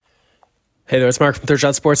Hey there, it's Mark from Third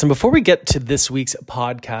Shot Sports. And before we get to this week's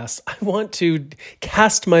podcast, I want to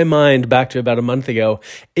cast my mind back to about a month ago,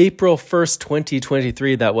 April 1st,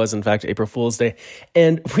 2023. That was, in fact, April Fool's Day.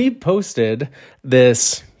 And we posted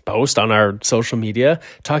this post on our social media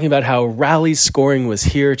talking about how rally scoring was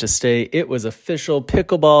here to stay. It was official.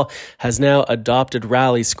 Pickleball has now adopted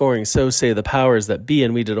rally scoring. So say the powers that be.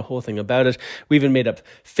 And we did a whole thing about it. We even made up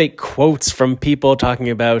fake quotes from people talking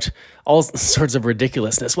about all sorts of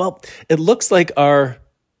ridiculousness. Well, it looks like our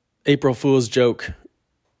April Fool's joke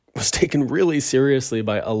was taken really seriously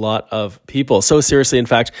by a lot of people. So seriously, in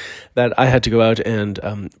fact, that I had to go out and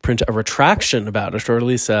print a retraction about it, or at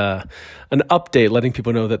least an update letting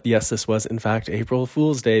people know that, yes, this was, in fact, April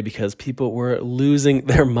Fool's Day, because people were losing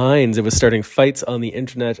their minds. It was starting fights on the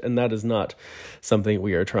internet, and that is not something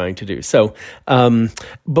we are trying to do. So, but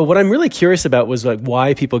what I'm really curious about was like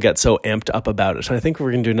why people get so amped up about it. And I think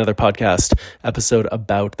we're going to do another podcast episode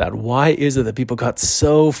about that. Why is it that people got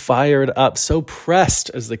so fired up, so pressed,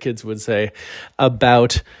 as the kids would say,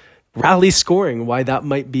 about rally scoring, why that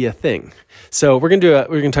might be a thing. So we're going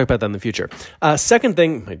to talk about that in the future. Second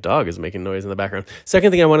thing, my dog is making noise in the background. Second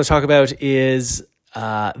thing I want to talk about is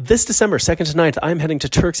this December 2nd to 9th, I'm heading to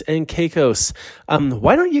Turks and Caicos.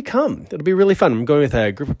 Why don't you come? It'll be really fun. I'm going with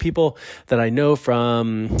a group of people that I know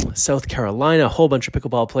from South Carolina, a whole bunch of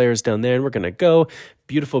pickleball players down there, and we're going to go.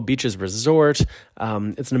 Beautiful beaches resort.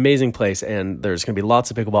 It's an amazing place, and there's going to be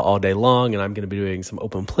lots of pickleball all day long, and I'm going to be doing some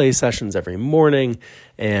open play sessions every morning,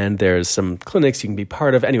 and there's some clinics you can be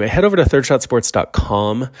part of. Anyway, head over to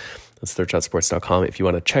thirdshotsports.com. That's thirdshotsports.com if you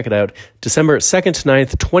want to check it out. December 2nd to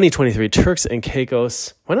 9th, 2023, Turks and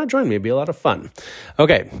Caicos. Why not join me? It'd be a lot of fun.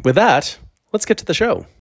 Okay, with that, let's get to the show.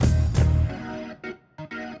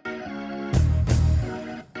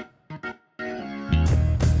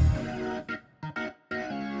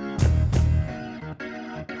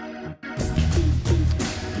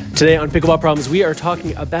 Today on Pickleball Problems, we are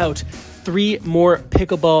talking about three more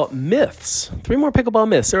pickleball myths.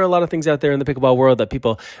 There are a lot of things out there in the pickleball world that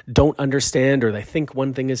people don't understand, or they think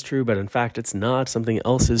one thing is true, but in fact it's not. Something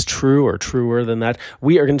else is true or truer than that.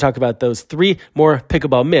 We are going to talk about those three more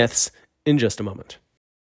pickleball myths in just a moment.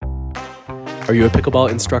 Are you a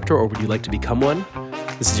pickleball instructor, or would you like to become one?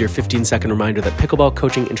 This is your 15-second reminder that Pickleball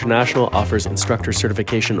Coaching International offers instructor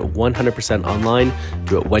certification 100% online.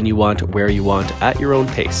 Do it when you want, where you want, at your own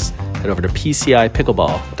pace. Head over to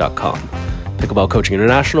PCIPickleball.com. Pickleball Coaching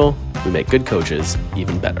International, we make good coaches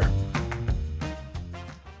even better.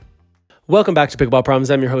 Welcome back to Pickleball Problems.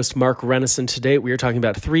 I'm your host, Mark Renison. Today, we are talking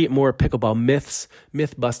about three more pickleball myths.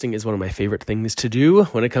 Myth busting is one of my favorite things to do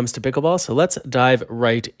when it comes to pickleball, so let's dive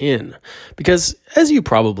right in. Because, as you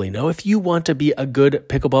probably know, if you want to be a good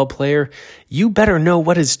pickleball player, you better know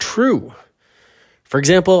what is true. For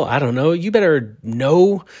example, you better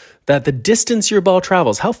know that the distance your ball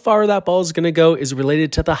travels, how far that ball is going to go, is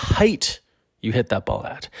related to the height you hit that ball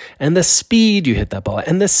at, and the speed you hit that ball at,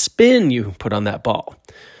 and the spin you put on that ball.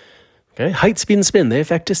 Okay, height, speed, and spin, they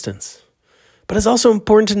affect distance. But it's also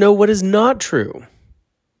important to know what is not true.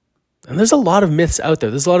 And there's a lot of myths out there.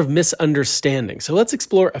 There's a lot of misunderstanding. So let's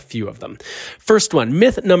explore a few of them. First one,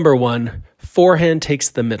 myth number one, forehand takes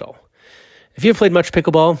the middle. If you've played much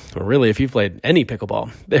pickleball, or really if you've played any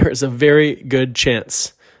pickleball, there is a very good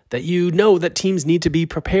chance that you know that teams need to be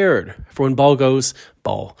prepared for when balls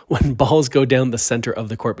go down the center of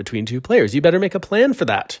the court between two players. You better make a plan for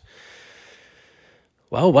that.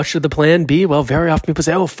 Well, what should the plan be? Well, very often people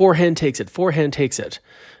say, forehand takes it,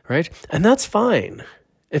 right? And that's fine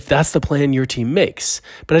if that's the plan your team makes.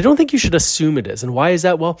 But I don't think you should assume it is. And why is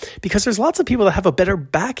that? Well, because there's lots of people that have a better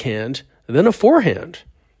backhand than a forehand,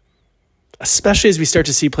 especially as we start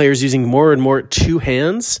to see players using more and more two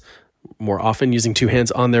hands, more often using two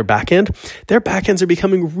hands on their backhand. Their backhands are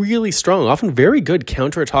becoming really strong, often very good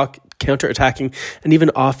counterattacking, and even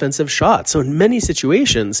offensive shots. So in many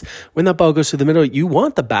situations, when that ball goes through the middle, you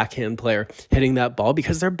want the backhand player hitting that ball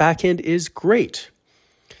because their backhand is great.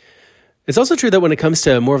 It's also true that when it comes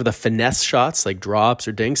to more of the finesse shots, like drops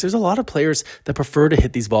or dinks, there's a lot of players that prefer to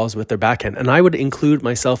hit these balls with their backhand, and I would include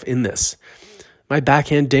myself in this. My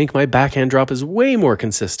backhand dink, my backhand drop is way more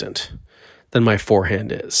consistent than my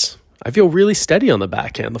forehand is. I feel really steady on the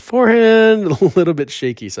backhand. The forehand, a little bit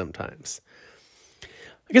shaky sometimes.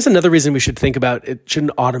 I guess another reason we should think about it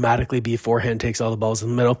shouldn't automatically be forehand takes all the balls in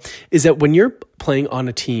the middle is that when you're playing on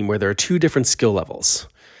a team where there are two different skill levels,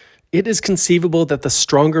 it is conceivable that the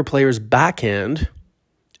stronger player's backhand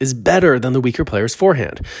is better than the weaker player's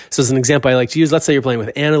forehand. So as an example I like to use, let's say you're playing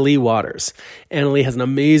with Anna-Lee Waters. Anna-Lee has an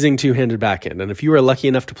amazing two-handed backhand, and if you are lucky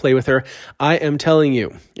enough to play with her, I am telling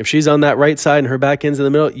you, if she's on that right side and her backhand's in the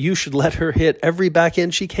middle, you should let her hit every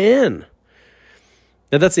backhand she can.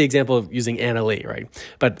 Now that's the example of using Anna Lee, right?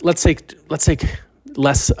 But let's take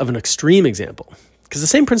less of an extreme example, because the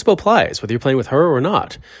same principle applies whether you're playing with her or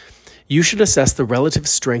not. You should assess the relative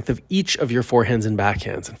strength of each of your forehands and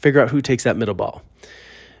backhands and figure out who takes that middle ball.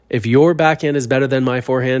 If your backhand is better than my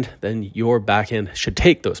forehand, then your backhand should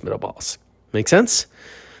take those middle balls. Make sense?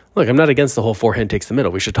 Look, I'm not against the whole forehand takes the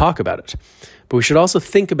middle. We should talk about it. But we should also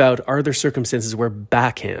think about, are there circumstances where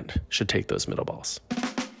backhand should take those middle balls?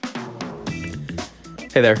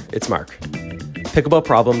 Hey there, it's Mark. Pickleball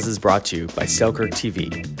Problems is brought to you by Selkirk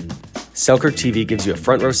TV. Selkirk TV gives you a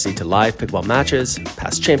front row seat to live pickleball matches,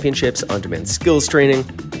 past championships, on-demand skills training,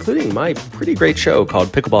 including my pretty great show called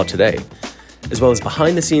Pickleball Today, as well as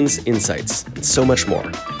behind-the-scenes insights and so much more.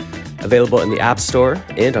 Available in the App Store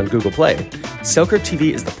and on Google Play, Selkirk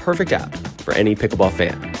TV is the perfect app for any pickleball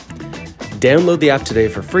fan. Download the app today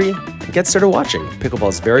for free and get started watching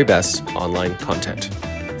pickleball's very best online content.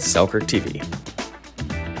 Selkirk TV.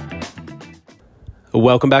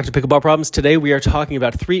 Welcome back to Pickleball Problems. Today we are talking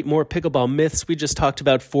about 3 more pickleball myths. We just talked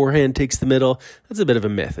about forehand takes the middle. That's a bit of a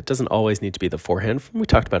myth. It doesn't always need to be the forehand. We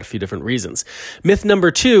talked about a few different reasons. Myth number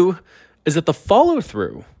 2 is that the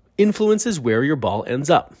follow-through influences where your ball ends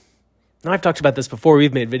up. Now, I've talked about this before.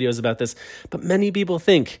 We've made videos about this, but many people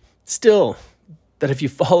think still that if you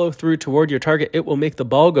follow through toward your target, it will make the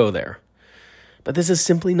ball go there. But this is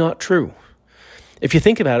simply not true. If you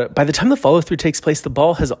think about it, by the time the follow-through takes place, the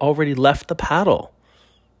ball has already left the paddle.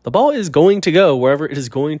 The ball is going to go wherever it is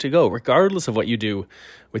going to go, regardless of what you do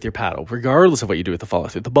with your paddle, regardless of what you do with the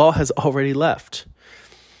follow-through. The ball has already left.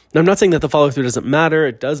 Now, I'm not saying that the follow-through doesn't matter.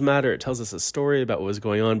 It does matter. It tells us a story about what was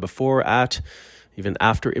going on before, at, even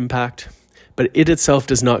after impact. But it itself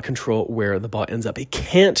does not control where the ball ends up. It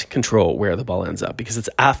can't control where the ball ends up because it's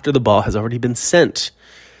after the ball has already been sent.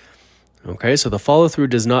 Okay, so the follow-through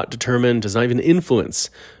does not even influence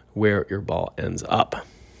where your ball ends up.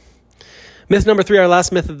 Myth number 3, our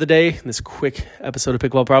last myth of the day, in this quick episode of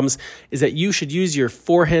Pickleball Problems, is that you should use your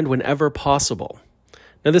forehand whenever possible.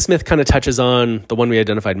 Now, this myth kind of touches on the one we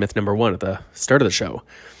identified, myth number 1, at the start of the show.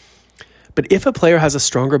 But if a player has a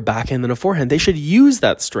stronger backhand than a forehand, they should use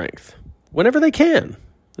that strength whenever they can,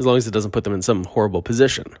 as long as it doesn't put them in some horrible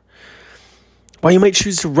position. While you might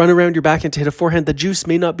choose to run around your backhand to hit a forehand, the juice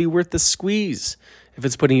may not be worth the squeeze if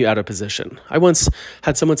it's putting you out of position. I once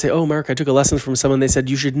had someone say, "Oh, Mark, I took a lesson from someone. They said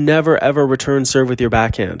you should never, ever return serve with your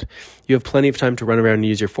backhand. You have plenty of time to run around and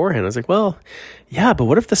use your forehand." I was like, well, yeah, but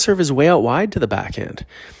what if the serve is way out wide to the backhand?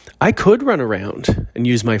 I could run around and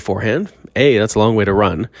use my forehand. A, that's a long way to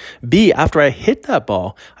run. B, after I hit that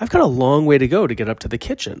ball, I've got a long way to go to get up to the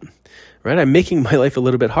kitchen. Right? I'm making my life a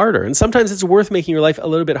little bit harder. And sometimes it's worth making your life a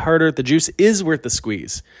little bit harder. The juice is worth the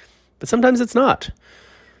squeeze. But sometimes it's not.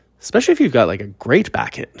 Especially if you've got like a great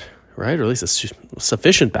backhand, right? Or at least a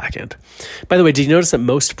sufficient backhand. By the way, did you notice that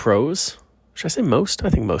most pros, should I say most?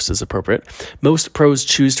 I think most is appropriate. Most pros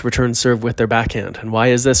choose to return serve with their backhand. And why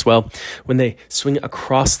is this? Well, when they swing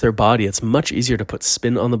across their body, it's much easier to put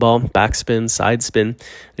spin on the ball, backspin, side spin.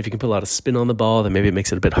 If you can put a lot of spin on the ball, then maybe it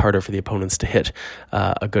makes it a bit harder for the opponents to hit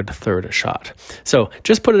a good third shot. So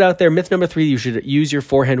just put it out there. Myth number 3, you should use your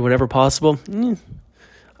forehand whenever possible.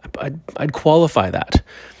 I'd qualify that.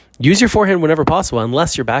 Use your forehand whenever possible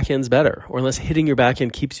unless your backhand's better or unless hitting your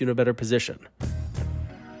backhand keeps you in a better position.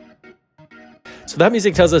 So that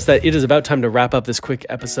music tells us that it is about time to wrap up this quick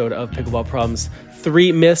episode of Pickleball Problems.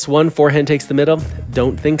 3 myths. 1, forehand takes the middle.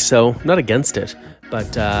 Don't think so. Not against it.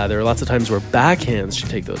 But there are lots of times where backhands should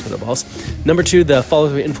take those middle balls. Number 2, the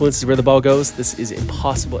follow-through influences where the ball goes. This is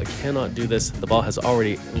impossible. It cannot do this. The ball has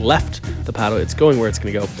already left the paddle. It's going where it's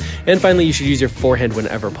going to go. And finally, you should use your forehand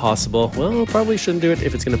whenever possible. Well, probably shouldn't do it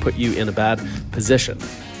if it's going to put you in a bad position.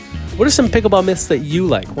 What are some pickleball myths that you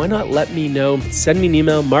like? Why not let me know? Send me an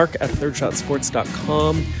email,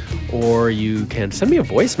 mark@thirdshotsports.com, or you can send me a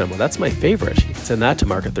voice memo. That's my favorite. You can send that to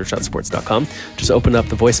mark@thirdshotsports.com. Just open up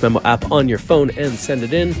the voice memo app on your phone and send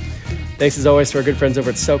it in. Thanks as always to our good friends over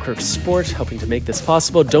at Selkirk Sport, helping to make this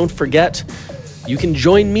possible. Don't forget, you can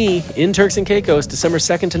join me in Turks and Caicos December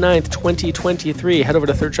 2nd to 9th, 2023. Head over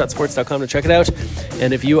to thirdshotsports.com to check it out.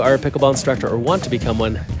 And if you are a pickleball instructor or want to become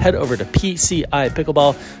one, head over to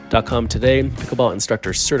PCIpickleball.com today. Pickleball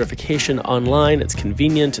instructor certification online. It's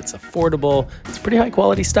convenient. It's affordable. It's pretty high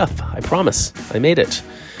quality stuff. I promise. I made it.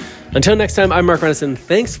 Until next time, I'm Mark Renison.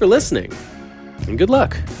 Thanks for listening. And good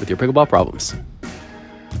luck with your pickleball problems.